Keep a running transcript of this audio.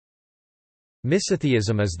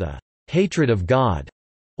Misotheism is the hatred of God,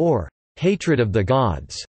 or hatred of the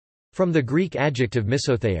gods, from the Greek adjective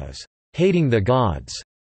misotheos, hating the gods,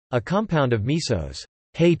 a compound of misos,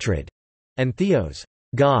 hatred, and theos,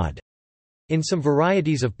 God. In some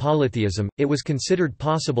varieties of polytheism, it was considered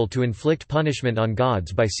possible to inflict punishment on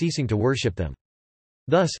gods by ceasing to worship them.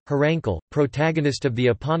 Thus, Herankle, protagonist of the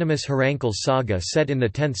eponymous Herankle saga set in the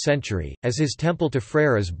 10th century, as his temple to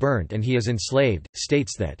Freyr is burnt and he is enslaved,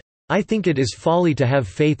 states that, "I think it is folly to have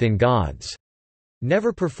faith in gods,"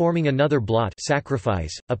 never performing another blot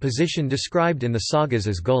sacrifice, a position described in the sagas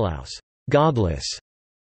as golaus, godless.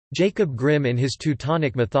 Jacob Grimm in his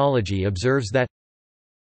Teutonic mythology observes that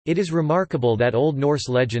it is remarkable that Old Norse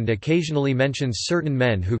legend occasionally mentions certain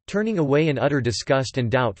men who, turning away in utter disgust and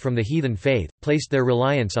doubt from the heathen faith, placed their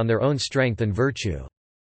reliance on their own strength and virtue.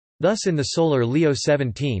 Thus in the Solar Leo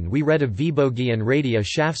 17 we read of Vibogi and Radia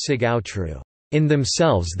Shaf sig outru. In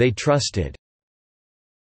themselves they trusted.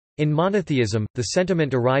 In monotheism, the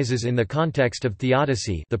sentiment arises in the context of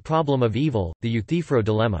Theodicy, the problem of evil, the Euthyphro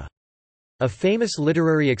dilemma. A famous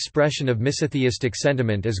literary expression of misotheistic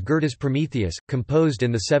sentiment is Goethe's Prometheus, composed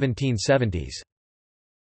in the 1770s.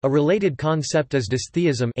 A related concept is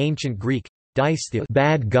dystheism, ancient Greek, dystheo,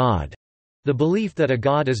 bad god, the belief that a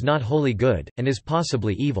god is not wholly good, and is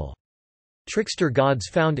possibly evil. Trickster gods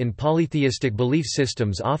found in polytheistic belief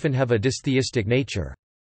systems often have a dystheistic nature.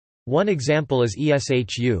 One example is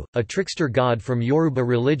Eshu, a trickster god from Yoruba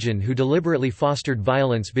religion who deliberately fostered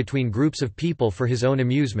violence between groups of people for his own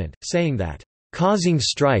amusement, saying that, "Causing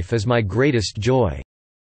strife is my greatest joy."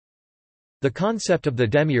 The concept of the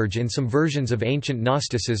demiurge in some versions of ancient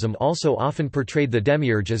Gnosticism also often portrayed the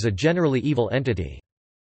demiurge as a generally evil entity.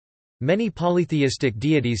 Many polytheistic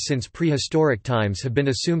deities since prehistoric times have been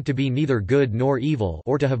assumed to be neither good nor evil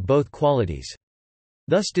or to have both qualities.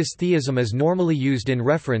 Thus dystheism is normally used in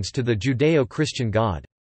reference to the Judeo-Christian God.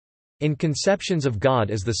 In conceptions of God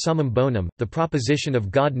as the summum bonum, the proposition of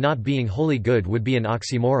God not being wholly good would be an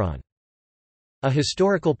oxymoron. A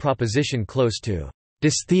historical proposition close to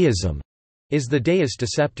dystheism is the Deus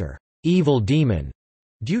deceptor, evil demon,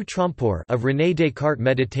 Dieu trompeur of René Descartes'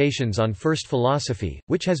 Meditations on First Philosophy,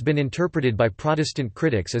 which has been interpreted by Protestant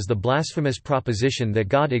critics as the blasphemous proposition that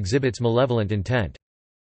God exhibits malevolent intent.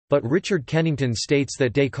 But Richard Kennington states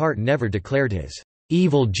that Descartes never declared his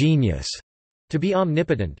evil genius to be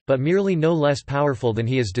omnipotent, but merely no less powerful than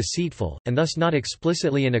he is deceitful, and thus not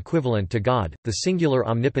explicitly an equivalent to God, the singular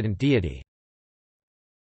omnipotent deity.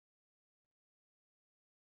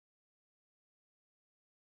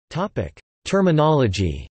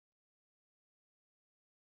 Terminology.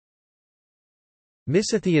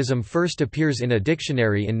 Misotheism first appears in a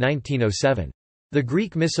dictionary in 1907. The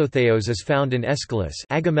Greek misotheos is found in Aeschylus,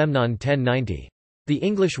 Agamemnon 1090. The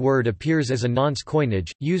English word appears as a nonce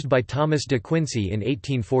coinage, used by Thomas de Quincey in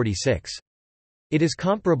 1846. It is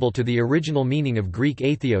comparable to the original meaning of Greek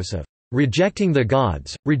atheos of rejecting the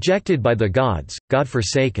gods, rejected by the gods,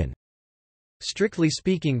 God-forsaken. Strictly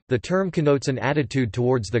speaking, the term connotes an attitude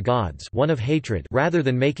towards the gods, one of hatred, rather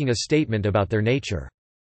than making a statement about their nature.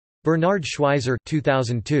 Bernard Schweizer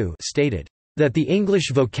 2002 stated that the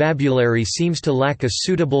English vocabulary seems to lack a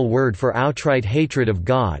suitable word for outright hatred of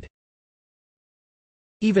God,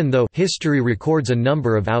 even though history records a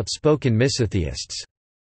number of outspoken misotheists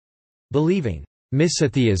believing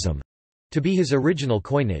misotheism to be his original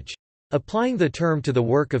coinage. Applying the term to the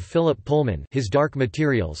work of Philip Pullman, His Dark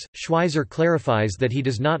Materials, Schweizer clarifies that he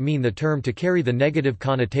does not mean the term to carry the negative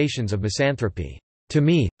connotations of misanthropy. To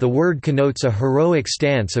me, the word connotes a heroic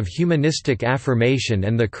stance of humanistic affirmation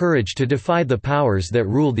and the courage to defy the powers that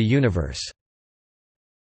rule the universe.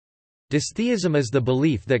 Dystheism is the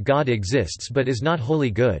belief that God exists but is not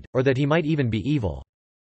wholly good, or that he might even be evil.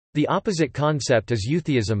 The opposite concept is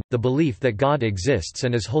eutheism, the belief that God exists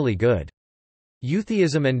and is wholly good.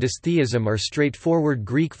 Eutheism and dystheism are straightforward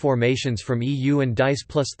Greek formations from eu and dys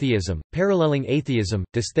plus theism, paralleling atheism,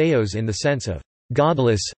 dystheos in the sense of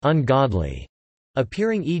godless, ungodly,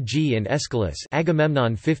 appearing e.g. in Aeschylus,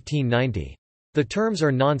 Agamemnon 1590. The terms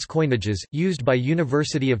are nonce coinages, used by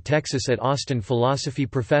University of Texas at Austin philosophy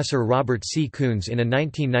professor Robert C. Koons in a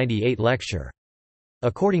 1998 lecture.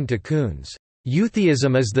 According to Koons,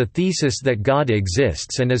 eutheism is the thesis that God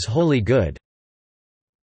exists and is wholly good,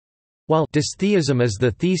 while dystheism is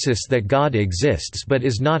the thesis that God exists but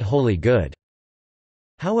is not wholly good.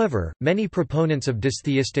 However, many proponents of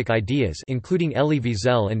dystheistic ideas, including Elie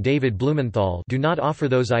Wiesel and David Blumenthal, do not offer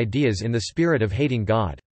those ideas in the spirit of hating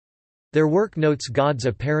God. Their work notes God's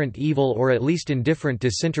apparent evil or at least indifferent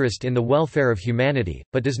disinterest in the welfare of humanity,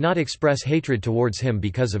 but does not express hatred towards him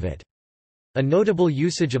because of it. A notable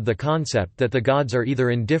usage of the concept that the gods are either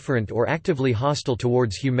indifferent or actively hostile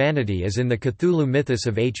towards humanity is in the Cthulhu mythos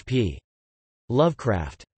of H.P.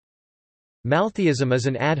 Lovecraft. Maltheism is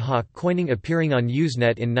an ad hoc coining appearing on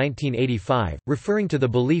Usenet in 1985, referring to the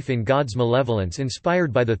belief in God's malevolence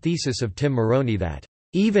inspired by the thesis of Tim Moroney that,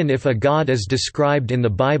 "Even if a God as described in the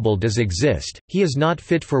Bible does exist, he is not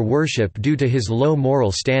fit for worship due to his low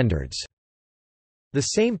moral standards." The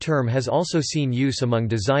same term has also seen use among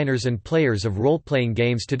designers and players of role-playing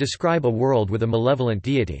games to describe a world with a malevolent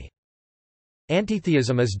deity.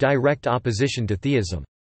 Antitheism is direct opposition to theism.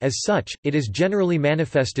 As such, it is generally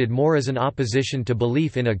manifested more as an opposition to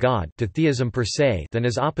belief in a god, to theism per se, than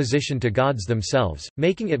as opposition to gods themselves,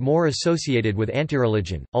 making it more associated with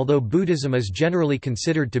antireligion, although Buddhism is generally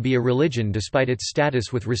considered to be a religion despite its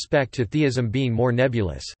status with respect to theism being more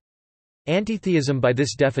nebulous. Antitheism by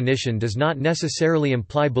this definition does not necessarily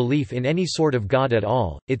imply belief in any sort of god at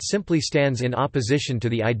all, it simply stands in opposition to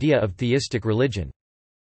the idea of theistic religion.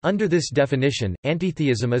 Under this definition,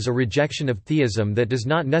 antitheism is a rejection of theism that does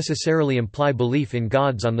not necessarily imply belief in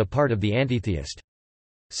gods on the part of the antitheist.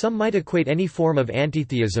 Some might equate any form of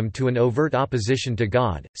antitheism to an overt opposition to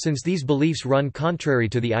God, since these beliefs run contrary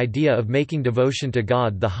to the idea of making devotion to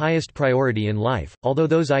God the highest priority in life, although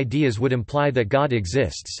those ideas would imply that God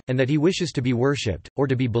exists, and that he wishes to be worshipped, or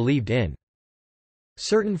to be believed in.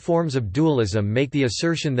 Certain forms of dualism make the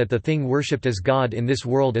assertion that the thing worshipped as God in this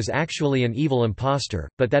world is actually an evil impostor,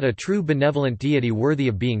 but that a true benevolent deity worthy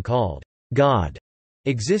of being called God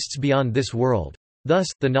exists beyond this world. Thus,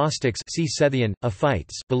 the Gnostics, see Scythian,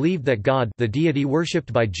 Aphites, believed that God, the deity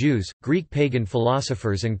worshipped by Jews, Greek pagan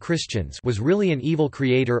philosophers and Christians, was really an evil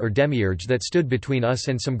creator or demiurge that stood between us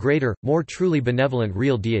and some greater, more truly benevolent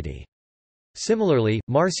real deity. Similarly,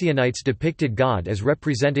 Marcionites depicted God as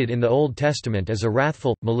represented in the Old Testament as a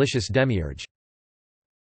wrathful, malicious demiurge.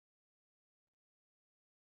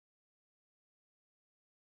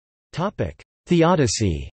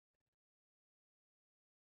 Theodicy.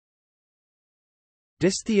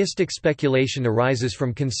 Dystheistic speculation arises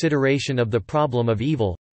from consideration of the problem of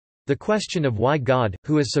evil—the question of why God,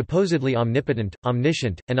 who is supposedly omnipotent,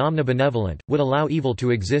 omniscient, and omnibenevolent, would allow evil to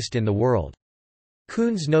exist in the world.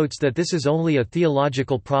 Koons notes that this is only a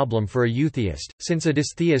theological problem for a eutheist, since a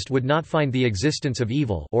dystheist would not find the existence of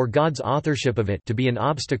evil or God's authorship of it to be an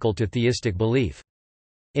obstacle to theistic belief.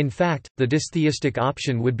 In fact, the dystheistic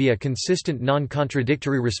option would be a consistent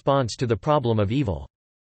non-contradictory response to the problem of evil.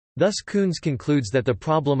 Thus Koons concludes that the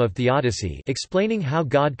problem of theodicy, explaining how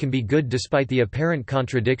God can be good despite the apparent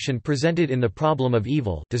contradiction presented in the problem of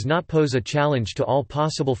evil, does not pose a challenge to all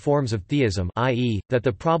possible forms of theism, i.e., that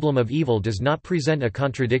the problem of evil does not present a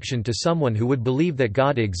contradiction to someone who would believe that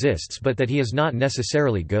God exists but that he is not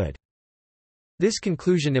necessarily good. This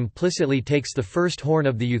conclusion implicitly takes the first horn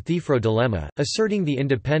of the Euthyphro dilemma, asserting the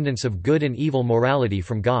independence of good and evil morality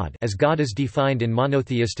from God, as God is defined in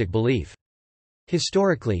monotheistic belief.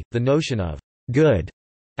 Historically, the notion of good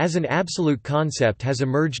as an absolute concept has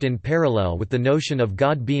emerged in parallel with the notion of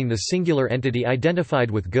God being the singular entity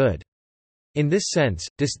identified with good. In this sense,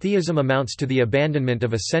 dystheism amounts to the abandonment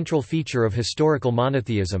of a central feature of historical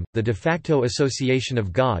monotheism, the de facto association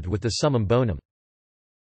of God with the summum bonum.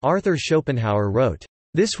 Arthur Schopenhauer wrote,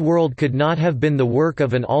 "This world could not have been the work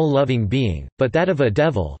of an all-loving being, but that of a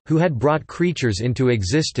devil, who had brought creatures into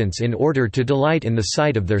existence in order to delight in the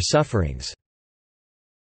sight of their sufferings."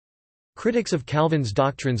 Critics of Calvin's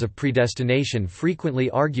doctrines of predestination frequently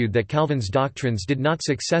argued that Calvin's doctrines did not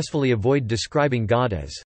successfully avoid describing God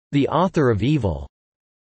as the author of evil.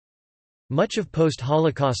 Much of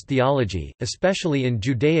post-Holocaust theology, especially in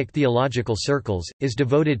Judaic theological circles, is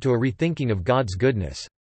devoted to a rethinking of God's goodness.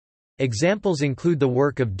 Examples include the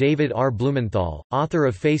work of David R. Blumenthal, author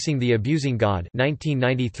of Facing the Abusing God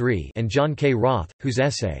 1993, and John K. Roth, whose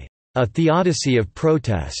essay, A Theodicy of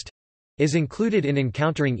Protest, is included in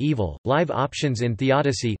Encountering Evil, Live Options in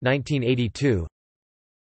Theodicy 1982.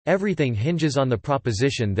 Everything hinges on the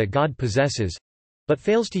proposition that God possesses—but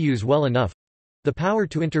fails to use well enough—the power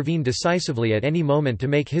to intervene decisively at any moment to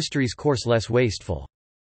make history's course less wasteful.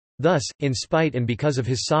 Thus, in spite and because of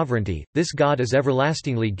his sovereignty, this God is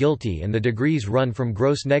everlastingly guilty and the degrees run from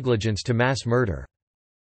gross negligence to mass murder.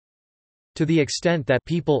 To the extent that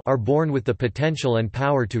people are born with the potential and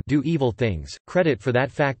power to do evil things, credit for that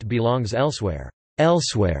fact belongs elsewhere.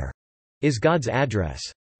 Elsewhere is God's address.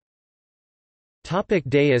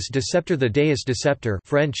 Deus deceptor. The Deus deceptor,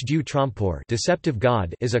 French Dieu trompeur, deceptive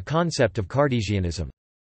God, is a concept of Cartesianism.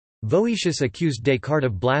 Voetius accused Descartes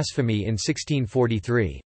of blasphemy in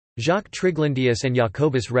 1643. Jacques Triglandius and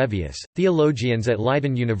Jacobus Revius, theologians at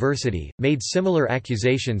Leiden University, made similar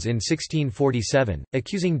accusations in 1647,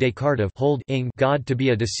 accusing Descartes of holding God to be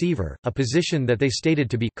a deceiver, a position that they stated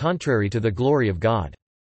to be contrary to the glory of God.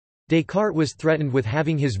 Descartes was threatened with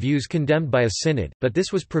having his views condemned by a synod, but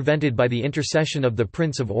this was prevented by the intercession of the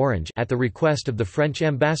Prince of Orange at the request of the French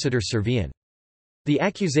ambassador Servien. The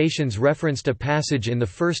accusations referenced a passage in the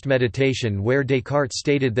first meditation where Descartes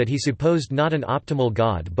stated that he supposed not an optimal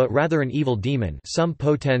god but rather an evil demon, sum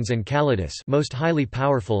potens and calidus, most highly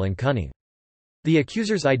powerful and cunning. The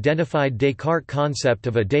accusers identified Descartes' concept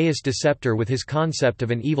of a Deus deceptor with his concept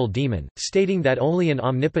of an evil demon, stating that only an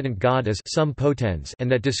omnipotent god is sum potens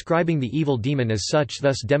and that describing the evil demon as such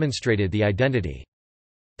thus demonstrated the identity.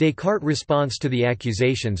 Descartes' response to the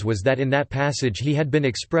accusations was that in that passage he had been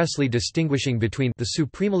expressly distinguishing between the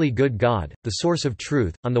supremely good God, the source of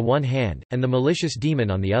truth, on the one hand, and the malicious demon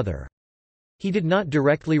on the other. He did not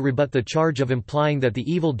directly rebut the charge of implying that the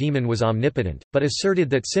evil demon was omnipotent, but asserted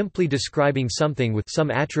that simply describing something with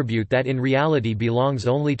some attribute that in reality belongs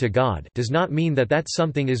only to God does not mean that that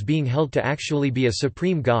something is being held to actually be a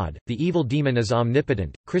supreme God. The evil demon is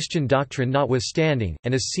omnipotent, Christian doctrine notwithstanding,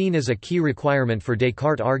 and is seen as a key requirement for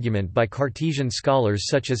Descartes' argument by Cartesian scholars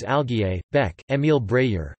such as Alguier, Beck, Émile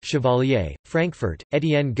Breyer, Chevalier, Frankfurt,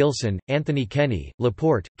 Étienne Gilson, Anthony Kenny,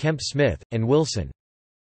 Laporte, Kemp-Smith, and Wilson.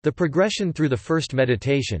 The progression through the first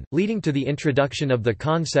meditation, leading to the introduction of the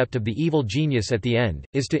concept of the evil genius at the end,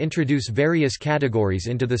 is to introduce various categories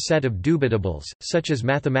into the set of dubitables, such as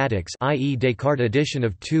mathematics, i.e. Descartes' addition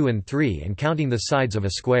of 2 and 3 and counting the sides of a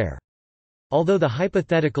square. Although the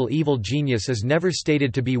hypothetical evil genius is never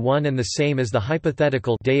stated to be one and the same as the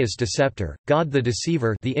hypothetical Deus deceptor, God the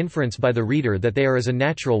deceiver, the inference by the reader that they are is a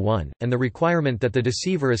natural one, and the requirement that the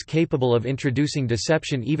deceiver is capable of introducing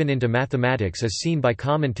deception even into mathematics is seen by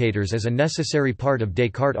commentators as a necessary part of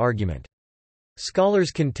Descartes' argument.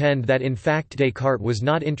 Scholars contend that in fact Descartes was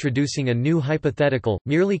not introducing a new hypothetical,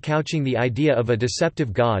 merely couching the idea of a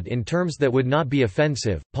deceptive God in terms that would not be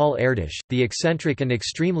offensive. Paul Erdős, the eccentric and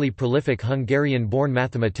extremely prolific Hungarian-born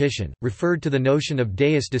mathematician, referred to the notion of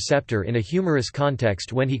Deus deceptor in a humorous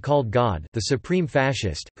context when he called God the supreme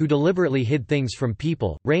fascist, who deliberately hid things from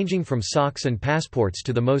people, ranging from socks and passports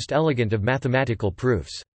to the most elegant of mathematical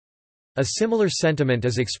proofs. A similar sentiment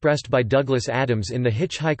is expressed by Douglas Adams in The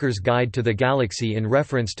Hitchhiker's Guide to the Galaxy in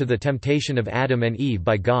reference to the temptation of Adam and Eve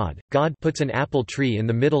by God. God puts an apple tree in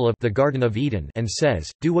the middle of the Garden of Eden and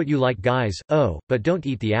says, "Do what you like, guys, oh, but don't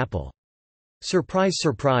eat the apple." Surprise,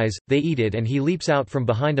 surprise, they eat it and he leaps out from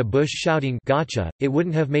behind a bush shouting, "Gotcha." It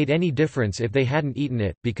wouldn't have made any difference if they hadn't eaten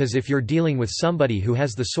it, because if you're dealing with somebody who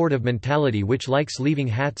has the sort of mentality which likes leaving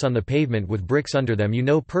hats on the pavement with bricks under them, you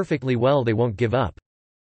know perfectly well they won't give up.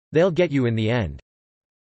 They'll get you in the end.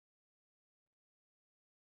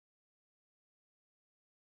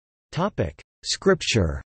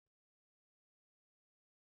 Scripture.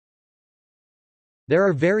 There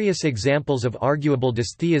are various examples of arguable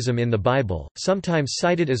dystheism in the Bible, sometimes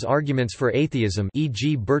cited as arguments for atheism,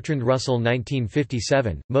 e.g. Bertrand Russell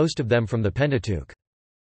 1957, most of them from the Pentateuch.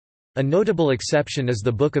 A notable exception is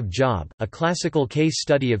the Book of Job, a classical case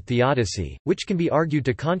study of Theodicy, which can be argued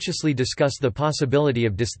to consciously discuss the possibility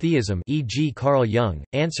of dystheism, e.g. Carl Jung,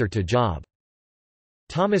 Answer to Job.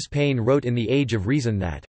 Thomas Paine wrote in The Age of Reason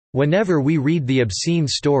that, "Whenever we read the obscene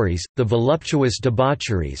stories, the voluptuous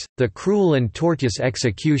debaucheries, the cruel and tortuous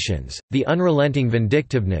executions, the unrelenting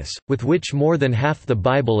vindictiveness, with which more than half the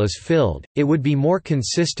Bible is filled, it would be more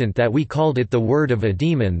consistent that we called it the word of a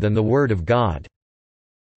demon than the word of God."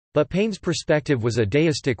 But Paine's perspective was a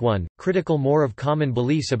deistic one, critical more of common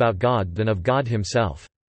beliefs about God than of God himself.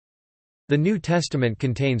 The New Testament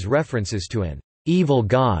contains references to an evil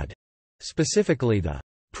God, specifically the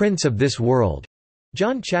prince of this world.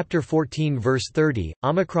 John chapter 14 verse 30,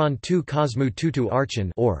 Omicron tu cosmu tutu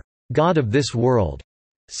archon, or God of this world.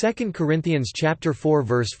 2 Corinthians chapter 4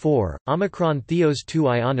 verse 4, Omicron theos tu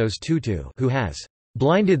ionos tutu, who has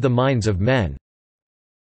blinded the minds of men.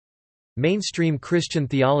 Mainstream Christian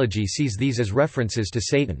theology sees these as references to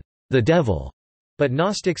Satan, the devil, but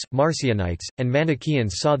Gnostics, Marcionites, and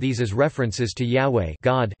Manichaeans saw these as references to Yahweh,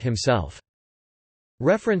 God himself.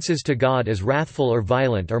 References to God as wrathful or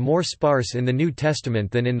violent are more sparse in the New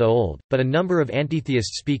Testament than in the Old, but a number of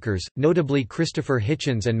antitheist speakers, notably Christopher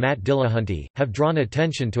Hitchens and Matt Dillahunty, have drawn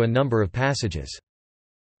attention to a number of passages.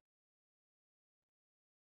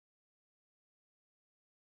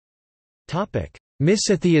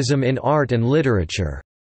 Misotheism in art and literature.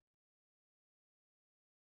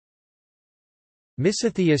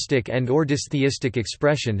 Misotheistic and/or dystheistic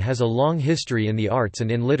expression has a long history in the arts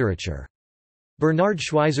and in literature. Bernard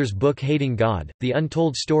Schweizer's book Hating God, The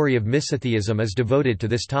Untold Story of Misotheism is devoted to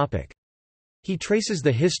this topic. He traces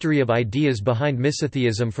the history of ideas behind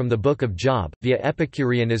Misotheism from the Book of Job, via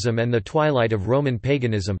Epicureanism and the twilight of Roman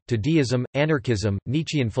paganism, to deism, anarchism,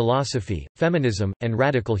 Nietzschean philosophy, feminism, and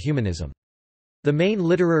radical humanism. The main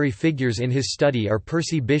literary figures in his study are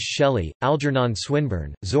Percy Bysshe Shelley, Algernon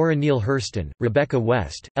Swinburne, Zora Neale Hurston, Rebecca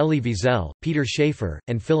West, Elie Wiesel, Peter Schaeffer,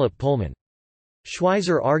 and Philip Pullman.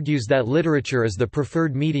 Schweizer argues that literature is the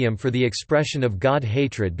preferred medium for the expression of God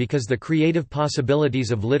hatred because the creative possibilities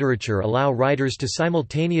of literature allow writers to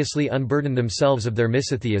simultaneously unburden themselves of their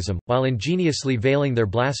misotheism, while ingeniously veiling their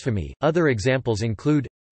blasphemy. Other examples include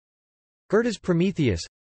Goethe's Prometheus,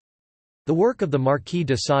 the work of the Marquis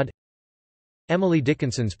de Sade, Emily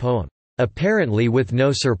Dickinson's poem, "Apparently with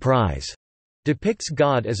No Surprise," depicts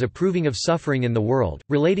God as approving of suffering in the world,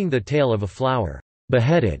 relating the tale of a flower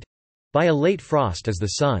beheaded by a late frost as the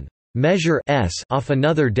sun measure off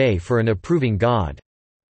another day for an approving God.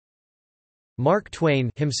 Mark Twain,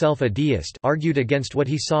 himself a deist, argued against what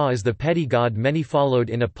he saw as the petty God many followed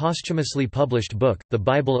in a posthumously published book, The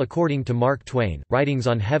Bible According to Mark Twain, Writings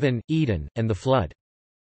on Heaven, Eden, and the Flood.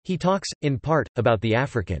 He talks, in part, about the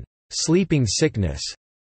African sleeping sickness,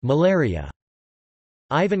 malaria.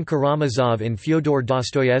 Ivan Karamazov in Fyodor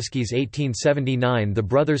Dostoevsky's 1879 The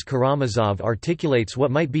Brothers Karamazov articulates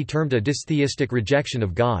what might be termed a dystheistic rejection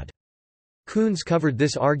of God. Koons covered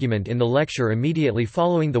this argument in the lecture immediately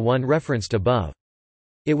following the one referenced above.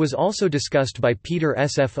 It was also discussed by Peter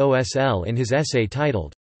Sfosl in his essay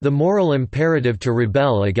titled, The Moral Imperative to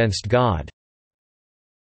Rebel Against God.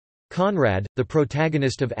 Conrad, the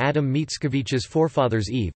protagonist of Adam Mickiewicz's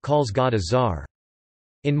Forefathers Eve, calls God a czar.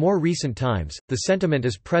 In more recent times, the sentiment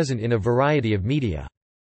is present in a variety of media.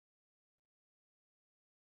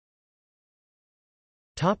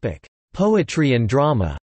 Poetry and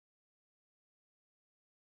drama.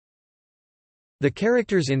 The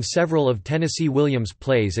characters in several of Tennessee Williams'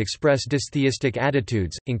 plays express dystheistic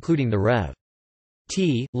attitudes, including the Rev.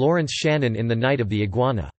 T. Lawrence Shannon in The Night of the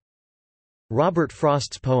Iguana. Robert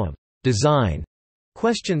Frost's poem, Design,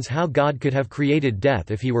 questions how God could have created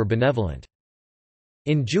death if he were benevolent.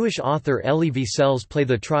 In Jewish author Elie Wiesel's play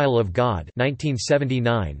The Trial of God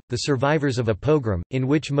 1979, the survivors of a pogrom, in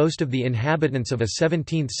which most of the inhabitants of a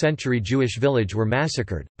 17th-century Jewish village were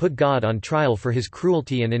massacred, put God on trial for his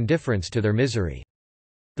cruelty and indifference to their misery.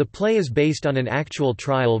 The play is based on an actual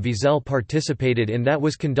trial Wiesel participated in that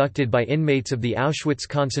was conducted by inmates of the Auschwitz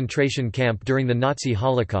concentration camp during the Nazi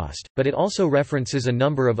Holocaust, but it also references a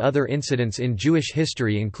number of other incidents in Jewish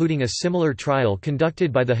history, including a similar trial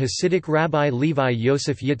conducted by the Hasidic Rabbi Levi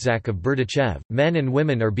Yosef Yitzhak of Berdichev. Men and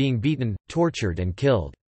women are being beaten, tortured and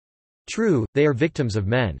killed. True, they are victims of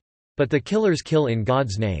men. But the killers kill in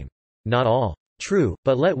God's name. Not all. True,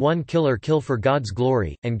 but let one killer kill for God's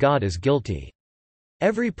glory, and God is guilty.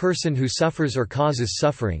 Every person who suffers or causes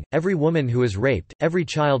suffering, every woman who is raped, every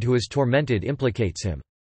child who is tormented implicates him.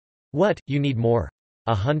 What, you need more?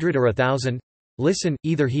 100 or 1,000? Listen,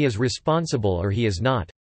 either he is responsible or he is not.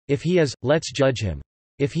 If he is, let's judge him.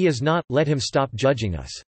 If he is not, let him stop judging us.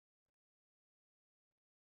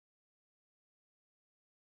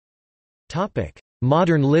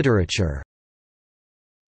 Modern literature.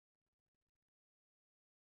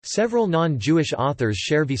 Several non-Jewish authors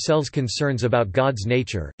share Wiesel's concerns about God's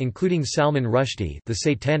nature, including Salman Rushdie, The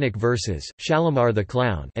Satanic Verses, Shalimar the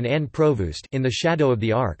Clown, and Anne Provost in The Shadow of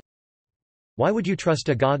the Ark. Why would you trust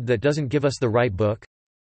a God that doesn't give us the right book?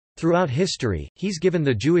 Throughout history, he's given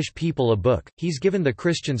the Jewish people a book, he's given the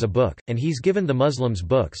Christians a book, and he's given the Muslims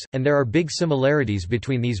books, and there are big similarities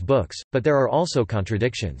between these books, but there are also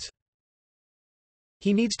contradictions.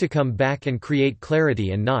 He needs to come back and create clarity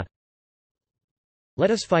and not let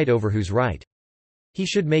us fight over who's right. He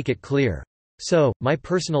should make it clear. So, my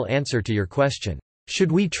personal answer to your question,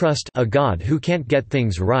 should we trust a God who can't get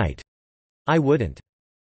things right? I wouldn't.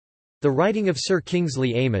 The writing of Sir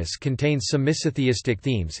Kingsley Amis contains some misotheistic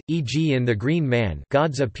themes, e.g. in The Green Man,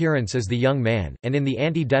 God's appearance as the young man, and in The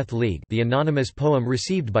Anti-Death League, the anonymous poem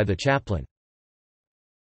received by the chaplain.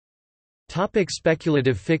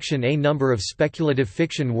 Speculative fiction. A number of speculative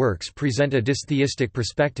fiction works present a dystheistic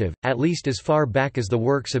perspective, at least as far back as the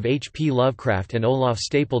works of H. P. Lovecraft and Olaf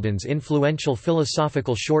Stapledon's influential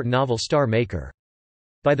philosophical short novel Star Maker.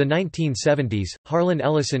 By the 1970s, Harlan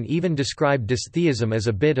Ellison even described dystheism as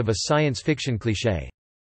a bit of a science fiction cliché.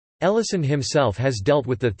 Ellison himself has dealt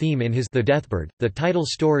with the theme in his The Deathbird, the title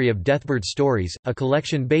story of Deathbird Stories, a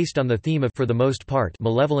collection based on the theme of, for the most part,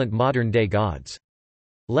 malevolent modern-day gods.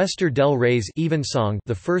 Lester Del Rey's Evensong,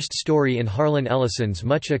 the first story in Harlan Ellison's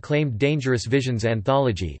much-acclaimed Dangerous Visions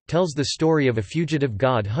anthology, tells the story of a fugitive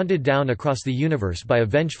god hunted down across the universe by a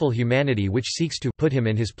vengeful humanity which seeks to put him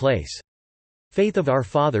in his place. Faith of Our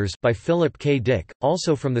Fathers by Philip K. Dick,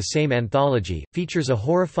 also from the same anthology, features a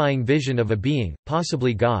horrifying vision of a being,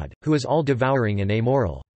 possibly God, who is all-devouring and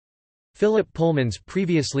amoral. Philip Pullman's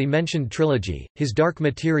previously mentioned trilogy, His Dark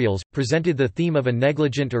Materials, presented the theme of a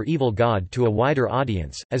negligent or evil god to a wider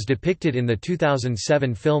audience, as depicted in the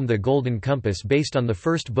 2007 film The Golden Compass based on the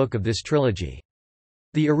first book of this trilogy.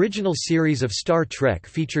 The original series of Star Trek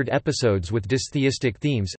featured episodes with dystheistic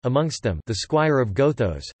themes, amongst them The Squire of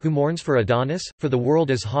Gothos, Who Mourns for Adonis, For the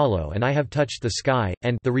World is Hollow and I Have Touched the Sky,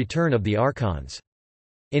 and The Return of the Archons.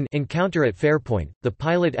 In Encounter at Fairpoint, the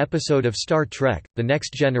pilot episode of Star Trek, The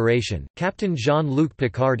Next Generation, Captain Jean-Luc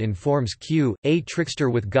Picard informs Q, a trickster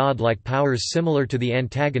with god-like powers similar to the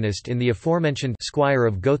antagonist in the aforementioned Squire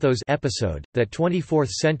of Gothos episode, that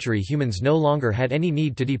 24th-century humans no longer had any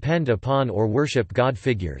need to depend upon or worship god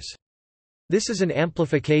figures. This is an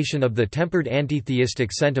amplification of the tempered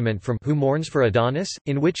anti-theistic sentiment from Who Mourns for Adonis,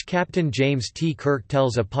 in which Captain James T. Kirk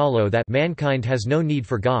tells Apollo that mankind has no need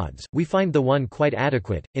for gods, we find the one quite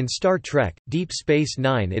adequate. In Star Trek, Deep Space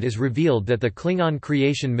Nine it is revealed that the Klingon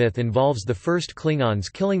creation myth involves the first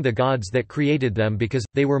Klingons killing the gods that created them because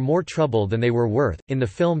they were more trouble than they were worth. In the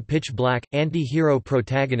film Pitch Black, anti-hero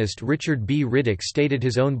protagonist Richard B. Riddick stated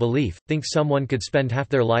his own belief, think someone could spend half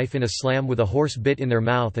their life in a slam with a horse bit in their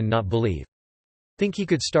mouth and not believe. Think he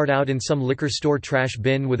could start out in some liquor store trash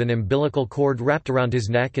bin with an umbilical cord wrapped around his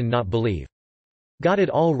neck and not believe. Got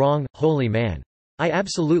it all wrong, holy man. I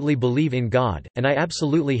absolutely believe in God, and I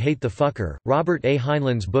absolutely hate the fucker. Robert A.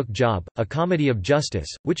 Heinlein's book Job, A Comedy of Justice,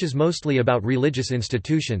 which is mostly about religious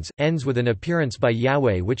institutions, ends with an appearance by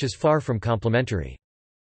Yahweh which is far from complimentary.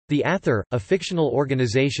 The Aether, a fictional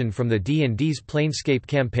organization from the D&D's Planescape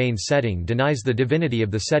campaign setting, denies the divinity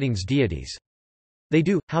of the setting's deities. They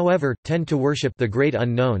do, however, tend to worship the Great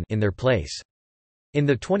Unknown in their place. In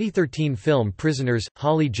the 2013 film Prisoners,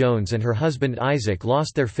 Holly Jones and her husband Isaac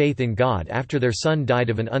lost their faith in God after their son died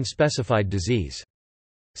of an unspecified disease.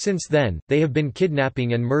 Since then, they have been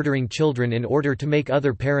kidnapping and murdering children in order to make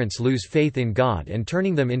other parents lose faith in God and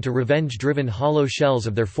turning them into revenge-driven hollow shells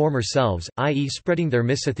of their former selves, i.e. spreading their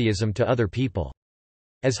misotheism to other people.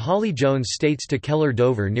 As Holly Jones states to Keller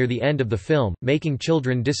Dover near the end of the film, making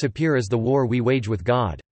children disappear is the war we wage with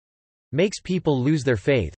God. Makes people lose their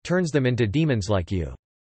faith, turns them into demons like you.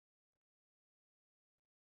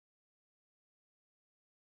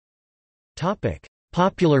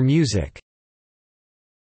 Popular music.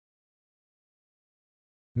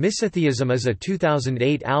 Misotheism is a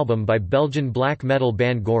 2008 album by Belgian black metal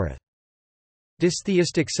band Gorath.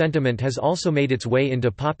 Dystheistic sentiment has also made its way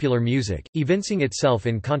into popular music, evincing itself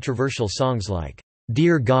in controversial songs like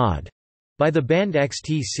 "Dear God" by the band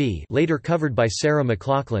XTC, later covered by Sarah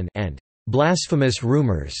McLachlan, and "Blasphemous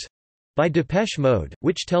Rumors" by Depeche Mode,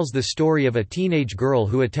 which tells the story of a teenage girl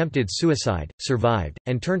who attempted suicide, survived,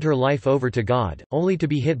 and turned her life over to God, only to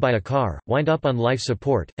be hit by a car, wind up on life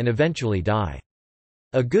support, and eventually die.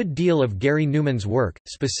 A good deal of Gary Numan's work,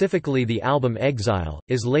 specifically the album Exile,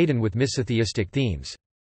 is laden with misotheistic themes.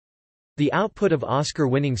 The output of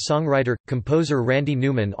Oscar-winning songwriter-composer Randy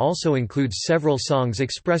Newman also includes several songs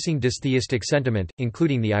expressing dystheistic sentiment,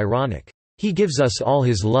 including the ironic, "He gives us all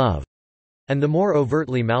his love," and the more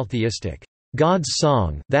overtly maltheistic, "God's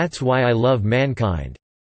Song, That's Why I Love Mankind,"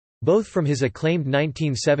 both from his acclaimed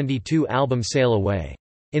 1972 album Sail Away.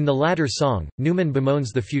 In the latter song, Newman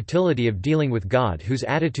bemoans the futility of dealing with God, whose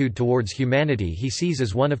attitude towards humanity he sees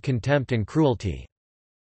as one of contempt and cruelty.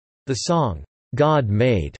 The song, "God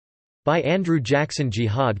Made" by Andrew Jackson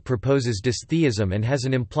Jihad proposes dystheism and has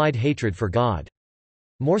an implied hatred for God.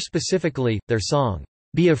 More specifically, their song,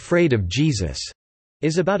 "Be Afraid of Jesus,"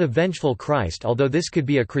 is about a vengeful Christ, although this could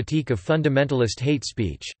be a critique of fundamentalist hate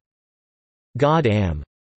speech. "God Am"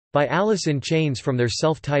 by Alice in Chains from their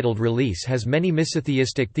self-titled release has many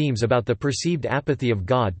misotheistic themes about the perceived apathy of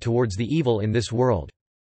God towards the evil in this world.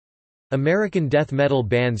 American death metal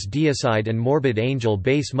bands Deicide and Morbid Angel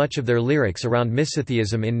base much of their lyrics around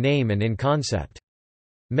misotheism in name and in concept.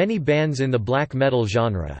 Many bands in the black metal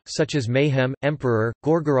genre, such as Mayhem, Emperor,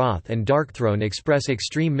 Gorgoroth and Darkthrone, express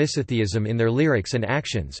extreme misotheism in their lyrics and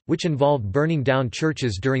actions, which involved burning down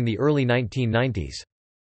churches during the early 1990s.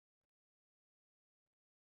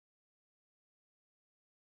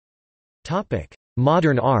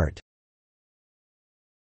 Modern art.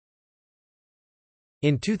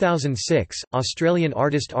 In 2006, Australian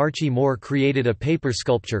artist Archie Moore created a paper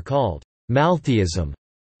sculpture called Maltheism,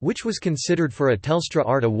 which was considered for a Telstra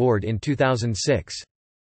Art Award in 2006.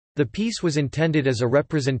 The piece was intended as a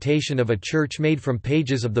representation of a church made from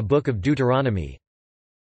pages of the Book of Deuteronomy.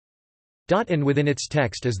 And within its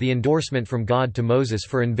text is the endorsement from God to Moses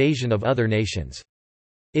for invasion of other nations.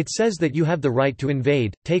 It says that you have the right to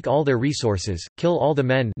invade, take all their resources, kill all the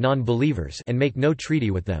men non-believers, and make no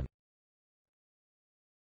treaty with them.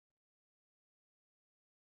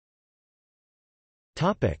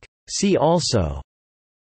 See also: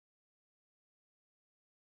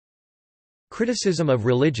 Criticism of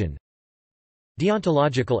religion,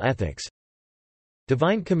 Deontological ethics,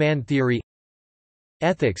 Divine command theory,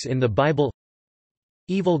 Ethics in the Bible,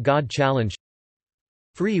 Evil God challenge,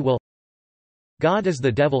 Free will, God is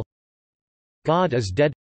the devil, God is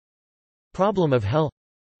dead, Problem of hell,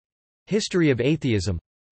 History of atheism,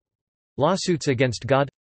 Lawsuits against God,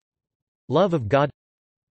 Love of God,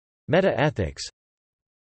 Meta-ethics,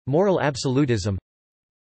 Moral absolutism,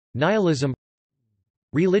 Nihilism,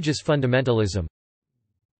 Religious fundamentalism,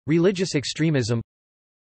 Religious extremism,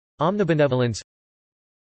 Omnibenevolence,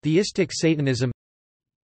 Theistic Satanism,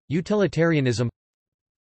 Utilitarianism,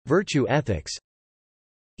 Virtue ethics.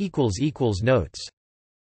 Notes